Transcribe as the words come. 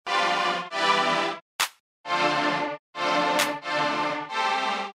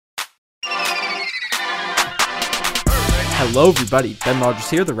Hello everybody, Ben Rogers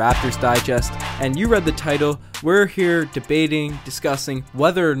here, the Raptors Digest, and you read the title. We're here debating, discussing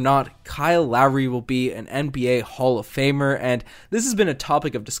whether or not Kyle Lowry will be an NBA Hall of Famer, and this has been a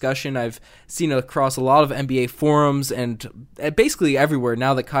topic of discussion I've seen across a lot of NBA forums and basically everywhere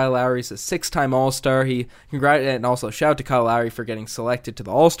now that Kyle Lowry is a six-time All-Star. And also shout out to Kyle Lowry for getting selected to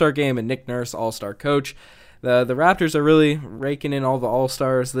the All-Star game and Nick Nurse, All-Star coach. The Raptors are really raking in all the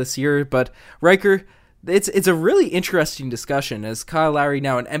All-Stars this year, but Riker, it's a really interesting discussion as Kyle Lowry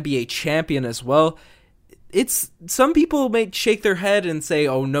now an NBA champion as well. Some people may shake their head and say,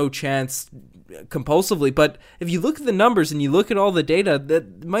 oh, no chance compulsively, but if you look at the numbers and you look at all the data,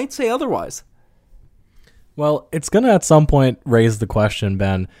 that might say otherwise. Well, it's going to at some point raise the question,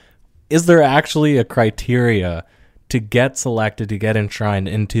 Ben, is there actually a criteria to get selected, to get enshrined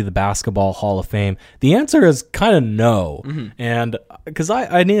into the Basketball Hall of Fame? The answer is kind of no. Mm-hmm. And because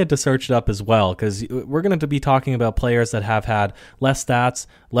I needed to search it up as well, because we're going to be talking about players that have had less stats,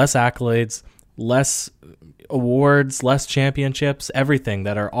 less accolades, less awards, less championships, everything,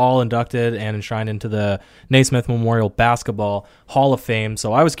 that are all inducted and enshrined into the Naismith Memorial Basketball Hall of Fame.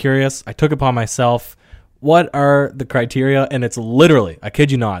 So I was curious. I took it upon myself. What are the criteria? And it's literally, I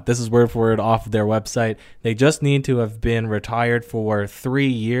kid you not, this is word for word off of their website. They just need to have been retired for 3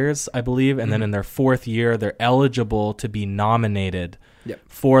 years, I believe, and then in their fourth year, they're eligible to be nominated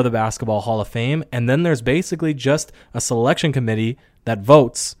for the Basketball Hall of Fame. And then there's basically just a selection committee that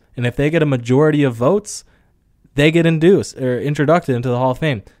votes, and if they get a majority of votes, they get introduced into the Hall of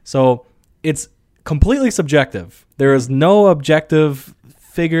Fame. So it's completely subjective. There is no objective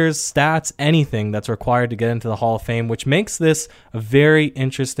figures, stats, anything that's required to get into the Hall of Fame, which makes this a very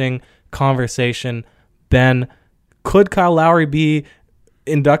interesting conversation. Ben, could Kyle Lowry be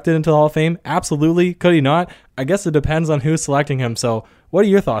inducted into the Hall of Fame? Absolutely. Could he not? I guess it depends on who's selecting him. So what are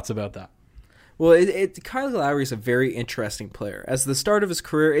your thoughts about that? Well, Kyle Lowry is a very interesting player. As the start of his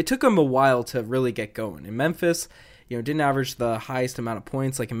career, it took him a while to really get going. In Memphis, didn't average the highest amount of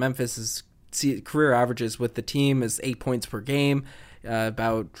points. Like in Memphis, his career averages with the team is 8 points per game.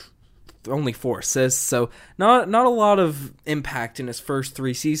 About only 4 assists, so not a lot of impact in his first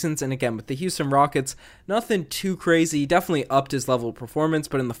 3 seasons. And again, with the Houston Rockets, nothing too crazy. He definitely upped his level of performance,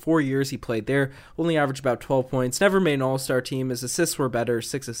 but in the 4 years he played there, only averaged about 12 points, never made an all-star team. His assists were better,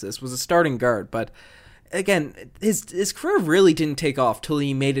 6 assists, was a starting guard, but again, his career really didn't take off till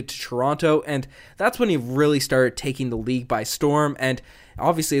he made it to Toronto, and that's when he really started taking the league by storm. And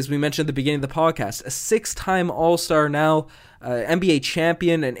obviously, as we mentioned at the beginning of the podcast, a 6-time All-Star now, NBA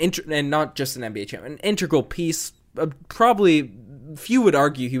champion, and not just an NBA champion, an integral piece. Probably, few would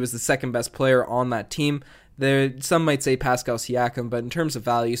argue he was the second best player on that team. Some might say Pascal Siakam, but in terms of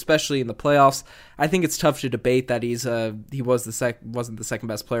value, especially in the playoffs, I think it's tough to debate that he wasn't the second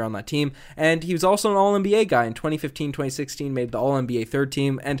best player on that team. And he was also an All-NBA guy in 2015-2016, made the All-NBA third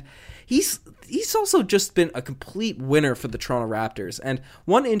team, and he's also just been a complete winner for the Toronto Raptors. And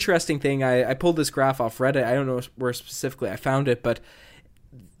one interesting thing, I pulled this graph off Reddit, I don't know where specifically I found it, but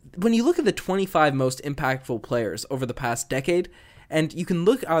when you look at the 25 most impactful players over the past decade, and you can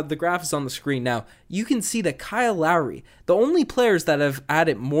look, the graph is on the screen now, you can see that Kyle Lowry, the only players that have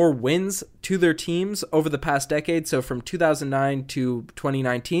added more wins to their teams over the past decade, so from 2009 to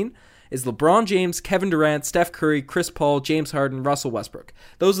 2019, is LeBron James, Kevin Durant, Steph Curry, Chris Paul, James Harden, Russell Westbrook.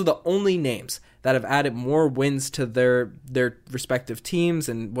 Those are the only names that have added more wins to their respective teams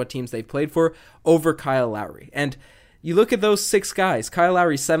and what teams they've played for over Kyle Lowry. And you look at those 6 guys, Kyle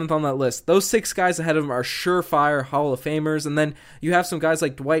Lowry's 7th on that list. Those 6 guys ahead of him are surefire Hall of Famers. And then you have some guys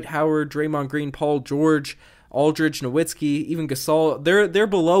like Dwight Howard, Draymond Green, Paul George, Aldridge, Nowitzki, even Gasol. They're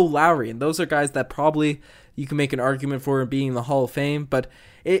below Lowry, and those are guys that probably you can make an argument for being in the Hall of Fame. But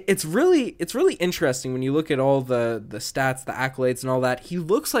it's really interesting when you look at all the stats, the accolades, and all that. He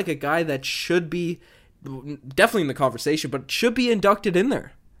looks like a guy that should be definitely in the conversation, but should be inducted in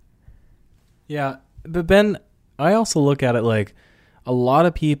there. Yeah, but Ben, I also look at it like a lot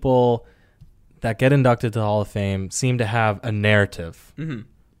of people that get inducted to the Hall of Fame seem to have a narrative. Mm-hmm.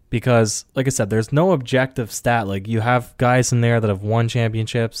 Because, like I said, there's no objective stat. Like, you have guys in there that have won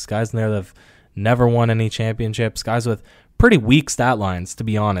championships, guys in there that have never won any championships, guys with pretty weak stat lines, to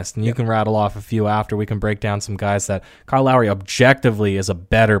be honest. And you can rattle off a few after. We can break down some guys that Kyle Lowry objectively is a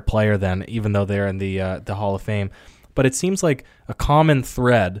better player than, even though they're in the Hall of Fame. But it seems like a common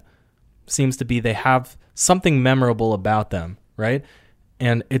thread seems to be they have something memorable about them, right?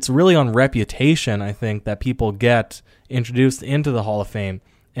 And it's really on reputation, I think, that people get introduced into the Hall of Fame.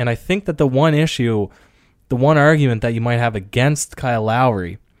 And I think that the one argument that you might have against Kyle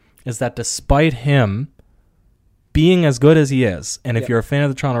Lowry is that despite him being as good as he is, and if you're a fan of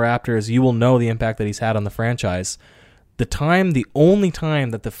the Toronto Raptors, you will know the impact that he's had on the franchise, the only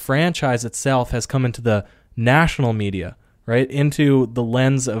time that the franchise itself has come into the national media, right, into the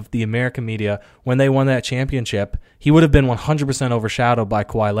lens of the American media, when they won that championship, he would have been 100% overshadowed by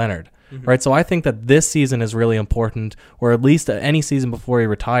Kawhi Leonard, right? So I think that this season is really important, or at least any season before he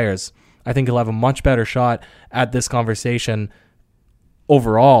retires. I think he'll have a much better shot at this conversation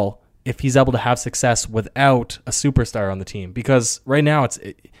overall if he's able to have success without a superstar on the team. Because right now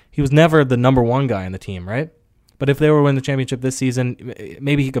he was never the number one guy on the team, right? But if they were winning the championship this season,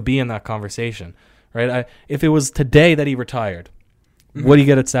 maybe he could be in that conversation, right? If it was today that he retired, would he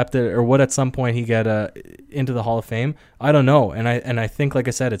get accepted, or would at some point he get into the Hall of Fame? I don't know. And I think, like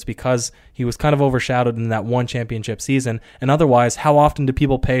I said, it's because he was kind of overshadowed in that one championship season. And otherwise, how often do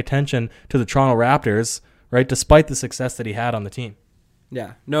people pay attention to the Toronto Raptors, right, despite the success that he had on the team?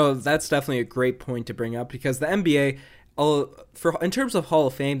 Yeah, no, that's definitely a great point to bring up, because the NBA, in terms of Hall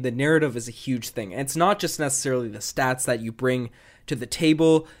of Fame, the narrative is a huge thing. And it's not just necessarily the stats that you bring to the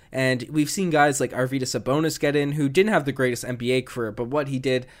table, and we've seen guys like Arvydas Sabonis get in, who didn't have the greatest NBA career, but what he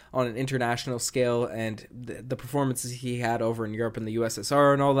did on an international scale and the performances he had over in Europe and the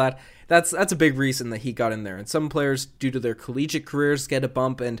USSR and all that, that's a big reason that he got in there. And some players, due to their collegiate careers, get a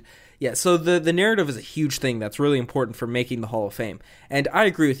bump. And yeah, so the narrative is a huge thing that's really important for making the Hall of Fame. And I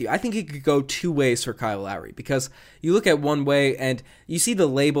agree with you. I think it could go two ways for Kyle Lowry, because you look at one way and you see the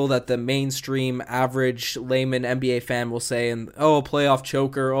label that the mainstream average layman NBA fan will say, and a playoff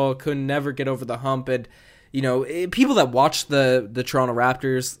choker, could never get over the hump. And people that watch the Toronto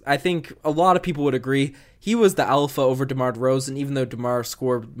Raptors, I think a lot of people would agree he was the alpha over DeMar DeRozan. Even though DeMar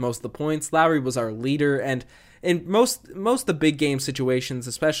scored most of the points, Lowry was our leader. And in most of the big game situations,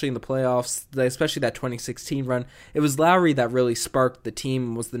 especially in the playoffs, especially that 2016 run, it was Lowry that really sparked the team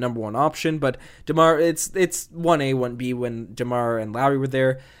and was the number one option. But DeMar, it's 1A, 1B when DeMar and Lowry were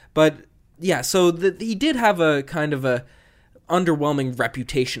there. But yeah, so he did have a kind of a underwhelming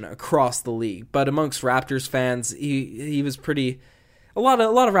reputation across the league, but amongst Raptors fans, he was pretty. A lot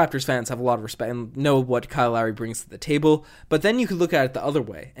of Raptors fans have a lot of respect and know what Kyle Lowry brings to the table. But then you could look at it the other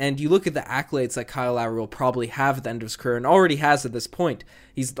way, and you look at the accolades that Kyle Lowry will probably have at the end of his career, and already has at this point.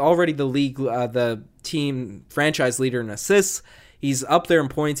 He's already the team franchise leader in assists. He's up there in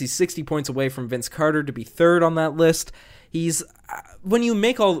points. He's 60 points away from Vince Carter to be third on that list. He's when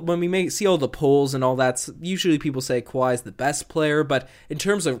we see all the polls and all that, usually people say Kawhi's the best player, but in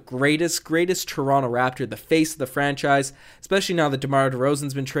terms of greatest Toronto Raptor, the face of the franchise, especially now that DeMar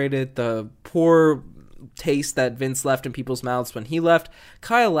DeRozan's been traded, the poor taste that Vince left in people's mouths when he left,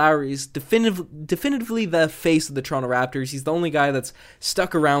 Kyle Lowry's definitively the face of the Toronto Raptors. He's the only guy that's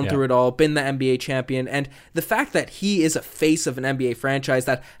stuck around through it all, been the NBA champion, and the fact that he is a face of an NBA franchise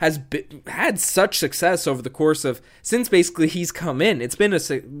that has had such success over the course of, since basically he's come in, the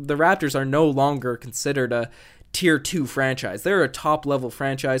Raptors are no longer considered a tier 2 franchise. They're a top level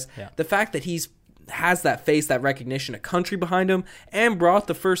franchise. Yeah. The fact that has that face, that recognition, a country behind him, and brought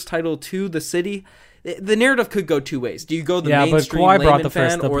the first title to the city. The narrative could go two ways. Do you go the mainstream layman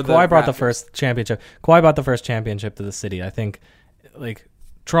fan or the Kawhi brought the first championship? Kawhi brought the first championship to the city. I think, like,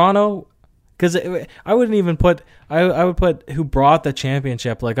 Toronto, because I wouldn't even put. I would put who brought the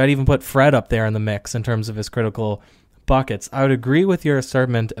championship. Like, I'd even put Fred up there in the mix in terms of his critical buckets. I would agree with your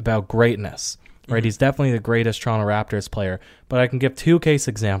assertion about greatness. Right, mm-hmm. He's definitely the greatest Toronto Raptors player. But I can give two case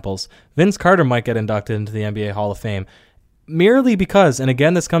examples. Vince Carter might get inducted into the NBA Hall of Fame, merely because, and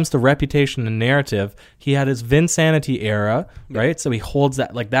again, this comes to reputation and narrative, he had his Vinsanity era, right? So he holds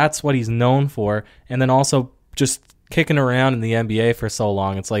that, like, that's what he's known for. And then also just kicking around in the NBA for so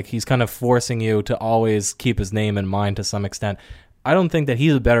long, it's like he's kind of forcing you to always keep his name in mind to some extent. I don't think that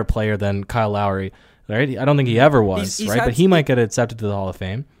he's a better player than Kyle Lowry, right? I don't think he ever was, he's right? But he might get accepted to the Hall of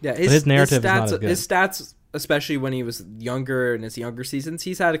Fame. Yeah, but his narrative is not as good. His stats, especially when he was younger in his younger seasons,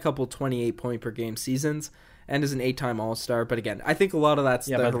 he's had a couple 28-point-per-game seasons, and is an 8-time All-Star. But again, I think a lot of that's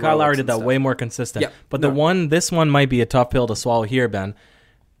but Kyle Lowry did that way more consistent. Yeah, but this one might be a tough pill to swallow here, Ben.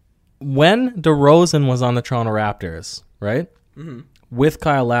 When DeRozan was on the Toronto Raptors, right, with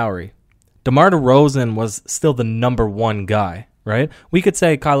Kyle Lowry, DeMar DeRozan was still the number one guy, right? We could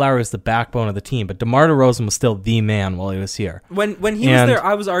say Kyle Lowry was the backbone of the team, but DeMar DeRozan was still the man while he was here. When he was there,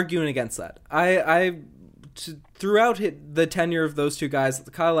 I was arguing against that. Throughout the tenure of those two guys,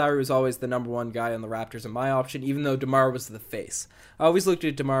 Kyle Lowry was always the number one guy on the Raptors in my option, even though DeMar was the face. I always looked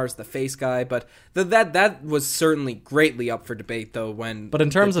at DeMar as the face guy, but that was certainly greatly up for debate, though. But in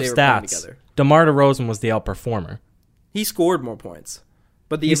terms of stats, DeMar DeRozan was the outperformer. He scored more points,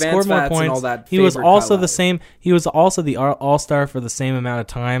 but the advanced stats and all that. He was also the same. He was also the All-Star for the same amount of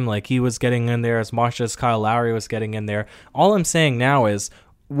time. Like, he was getting in there as much as Kyle Lowry was getting in there. All I'm saying now is,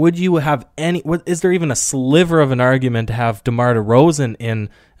 would you have any? Is there even a sliver of an argument to have DeMar DeRozan in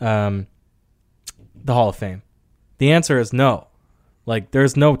the Hall of Fame? The answer is no. Like,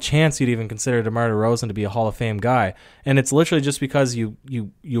 there's no chance you'd even consider DeMar DeRozan to be a Hall of Fame guy. And it's literally just because you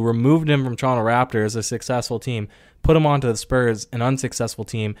removed him from Toronto Raptors, a successful team, put him onto the Spurs, an unsuccessful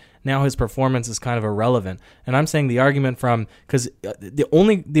team. Now his performance is kind of irrelevant. And I'm saying the argument because the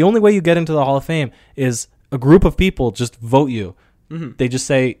only way you get into the Hall of Fame is a group of people just vote you. Mm-hmm. They just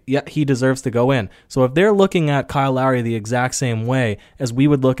say, yeah, he deserves to go in. So if they're looking at Kyle Lowry the exact same way as we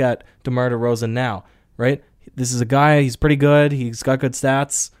would look at DeMar DeRozan now, right? This is a guy, he's pretty good, he's got good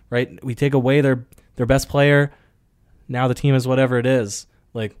stats, right? We take away their best player, now the team is whatever it is.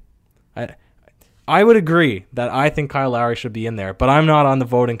 Like, I would agree that I think Kyle Lowry should be in there, but I'm not on the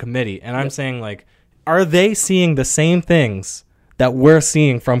voting committee. And I'm saying, like, are they seeing the same things that we're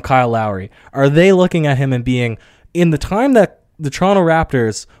seeing from Kyle Lowry? Are they looking at him and being, in the time that the Toronto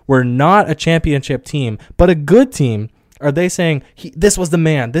Raptors were not a championship team, but a good team, are they saying, this was the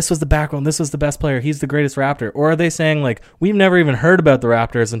man, this was the backbone, this was the best player, he's the greatest Raptor? Or are they saying, like, we've never even heard about the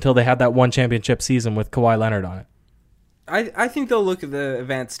Raptors until they had that one championship season with Kawhi Leonard on it? I think they'll look at the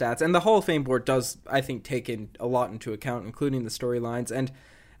advanced stats, and the Hall of Fame board does, I think, take in a lot into account, including the storylines, and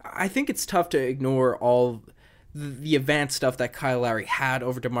I think it's tough to ignore all the advanced stuff that Kyle Lowry had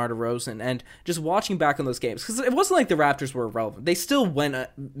over DeMar DeRozan, and just watching back on those games, because it wasn't like the Raptors were irrelevant. They still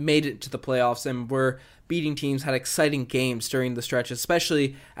made it to the playoffs and were beating teams, had exciting games during the stretch,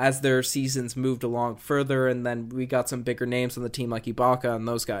 especially as their seasons moved along further, and then we got some bigger names on the team like Ibaka and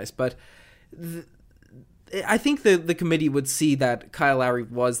those guys. But I think the committee would see that Kyle Lowry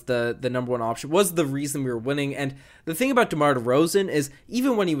was the number one option, was the reason we were winning. And the thing about DeMar DeRozan is,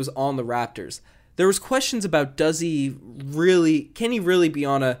 even when he was on the Raptors, there was questions about can he really be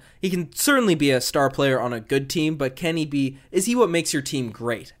he can certainly be a star player on a good team, but is he what makes your team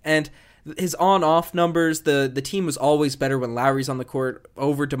great? And his on-off numbers, the team was always better when Lowry's on the court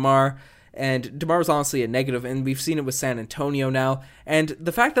over DeMar, and DeMar was honestly a negative, and we've seen it with San Antonio now. And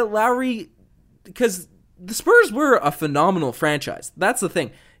the fact that Lowry, because the Spurs were a phenomenal franchise, that's the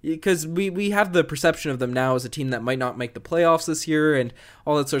thing. Because we have the perception of them now as a team that might not make the playoffs this year and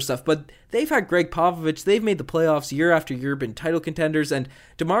all that sort of stuff. But they've had Greg Popovich. They've made the playoffs year after year, been title contenders. And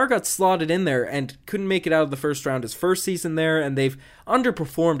DeMar got slotted in there and couldn't make it out of the first round his first season there. And they've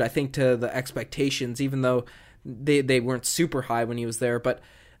underperformed, I think, to the expectations, even though they weren't super high when he was there. But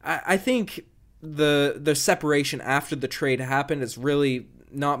I think the separation after the trade happened has really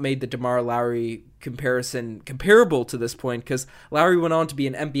not made the DeMar Lowry comparison comparable to this point, because Lowry went on to be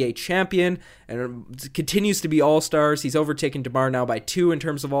an NBA champion and continues to be all-stars. He's overtaken DeMar now by 2 in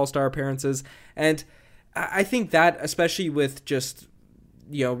terms of all-star appearances, and I think that, especially with just,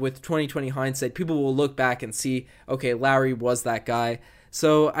 with 2020 hindsight, people will look back and see, okay, Lowry was that guy.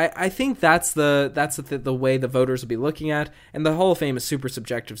 So I think that's the way the voters will be looking at, and the Hall of Fame is super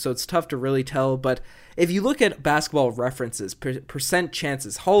subjective, so it's tough to really tell. But if you look at Basketball References, percent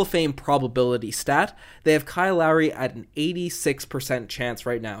chances, Hall of Fame probability stat, they have Kyle Lowry at an 86% chance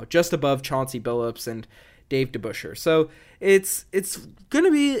right now, just above Chauncey Billups and Dave DeBusschere. So it's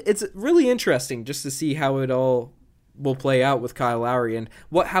really interesting just to see how it all will play out with Kyle Lowry and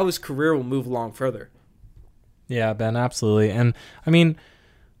how his career will move along further. Yeah, Ben, absolutely. And I mean,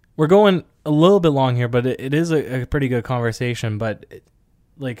 we're going a little bit long here, but it is a pretty good conversation. But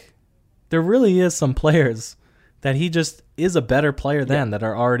there really is some players that he just is a better player than that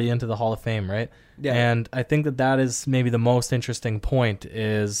are already into the Hall of Fame, right? Yeah. And I think that is maybe the most interesting point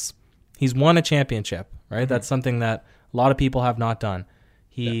is he's won a championship, right? Mm-hmm. That's something that a lot of people have not done.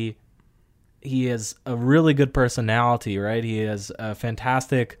 He has a really good personality, right? He has a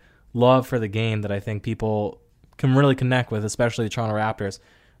fantastic love for the game that I think people can really connect with, especially the Toronto Raptors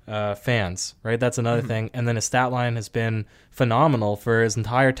fans, right? That's another thing. And then his stat line has been phenomenal for his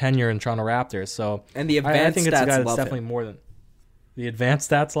entire tenure in Toronto Raptors. So, and the advanced I think it's stats a guy that's love definitely him. more than the advanced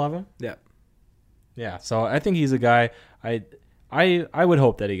stats love him. Yeah, yeah. So I think he's a guy. I would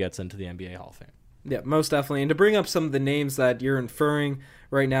hope that he gets into the NBA Hall of Fame. Yeah, most definitely. And to bring up some of the names that you're inferring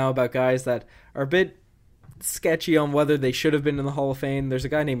right now about guys that are a bit sketchy on whether they should have been in the Hall of Fame, there's a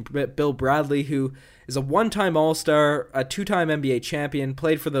guy named Bill Bradley who is a one-time All-Star, a 2-time NBA champion,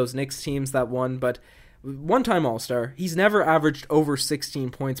 played for those Knicks teams that won, but one-time All-Star. He's never averaged over 16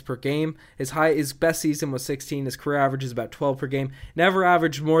 points per game. His best season was 16. His career average is about 12 per game. Never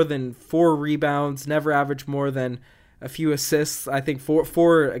averaged more than 4 rebounds. Never averaged more than a few assists. I think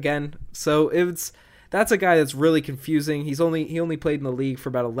four again. So that's a guy that's really confusing. He only played in the league for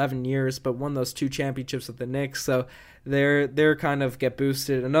about 11 years, but won those 2 championships with the Knicks. So they're kind of get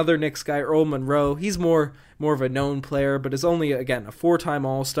boosted. Another Knicks guy, Earl Monroe. He's more of a known player, but is only again a 4-time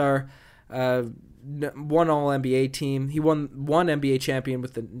All-Star. One All-NBA team. He won one NBA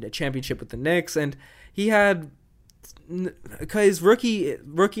championship with the Knicks, and he had his rookie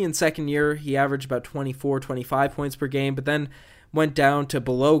and second year, he averaged about 24-25 points per game, but then went down to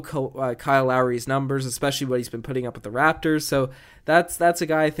below Kyle Lowry's numbers, especially what he's been putting up with the Raptors. So that's a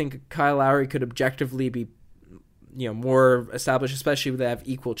guy I think Kyle Lowry could objectively be more established, especially when they have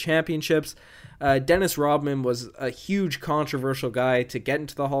equal championships. Dennis Rodman was a huge controversial guy to get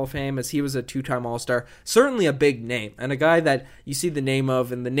into the Hall of Fame, as he was a 2-time All-Star. Certainly a big name, and a guy that you see the name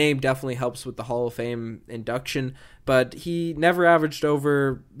of, and the name definitely helps with the Hall of Fame induction, but he never averaged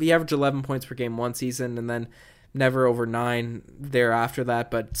he averaged 11 points per game one season, and then never over 9 thereafter that,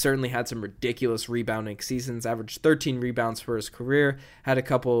 but certainly had some ridiculous rebounding seasons, averaged 13 rebounds for his career, had a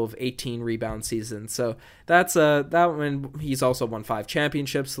couple of 18 rebound seasons. So that's that one. He's also won 5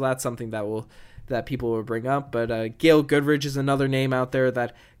 championships, so that's something that people will bring up. But Gail Goodrich is another name out there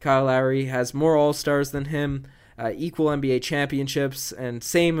that Kyle Lowry has more All-Stars than him, equal NBA championships, and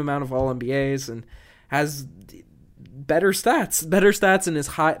same amount of All-NBAs, and has better stats in his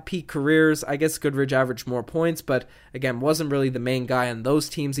high peak careers. I guess Goodrich averaged more points, but again, wasn't really the main guy on those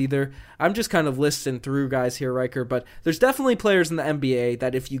teams either. I'm just kind of listing through guys here, Riker, but there's definitely players in the NBA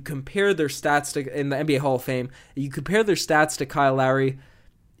that if you compare their stats in the NBA Hall of Fame, you compare their stats to Kyle Lowry,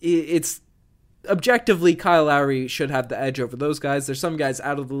 it's objectively Kyle Lowry should have the edge over those guys. There's some guys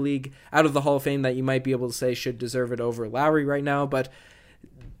out of the league, out of the Hall of Fame, that you might be able to say should deserve it over Lowry right now, but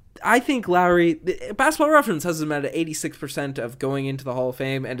I think Lowry, Basketball Reference has him at 86% of going into the Hall of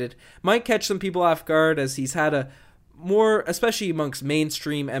Fame, and it might catch some people off guard, as he's had a more, especially amongst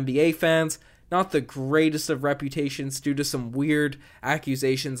mainstream NBA fans, not the greatest of reputations due to some weird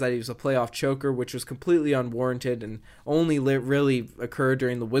accusations that he was a playoff choker, which was completely unwarranted and only really occurred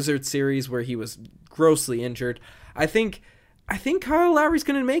during the Wizards series where he was grossly injured. I think Kyle Lowry's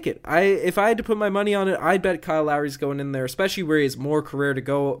going to make it. If I had to put my money on it, I'd bet Kyle Lowry's going in there, especially where he has more career to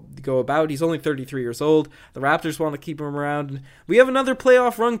go about. He's only 33 years old. The Raptors want to keep him around. And we have another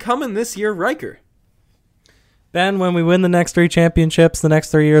playoff run coming this year, Riker. Ben, when we win the next 3 championships, the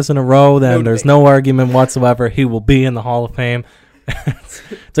next 3 years in a row, then there's no argument whatsoever. He will be in the Hall of Fame.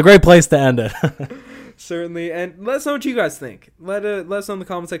 It's a great place to end it. Certainly, and let us know what you guys think. Let us know in the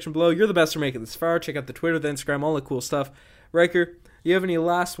comment section below. You're the best for making this far. Check out the Twitter, the Instagram, all the cool stuff. Riker, you have any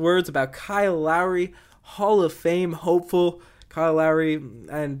last words about Kyle Lowry, Hall of Fame hopeful Kyle Lowry,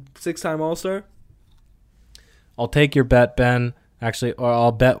 and 6-time All-Star? I'll take your bet, Ben. Actually, or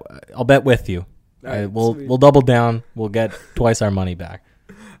I'll bet with you. Right, we'll double down. We'll get twice our money back.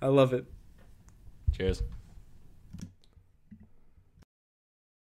 I love it. Cheers.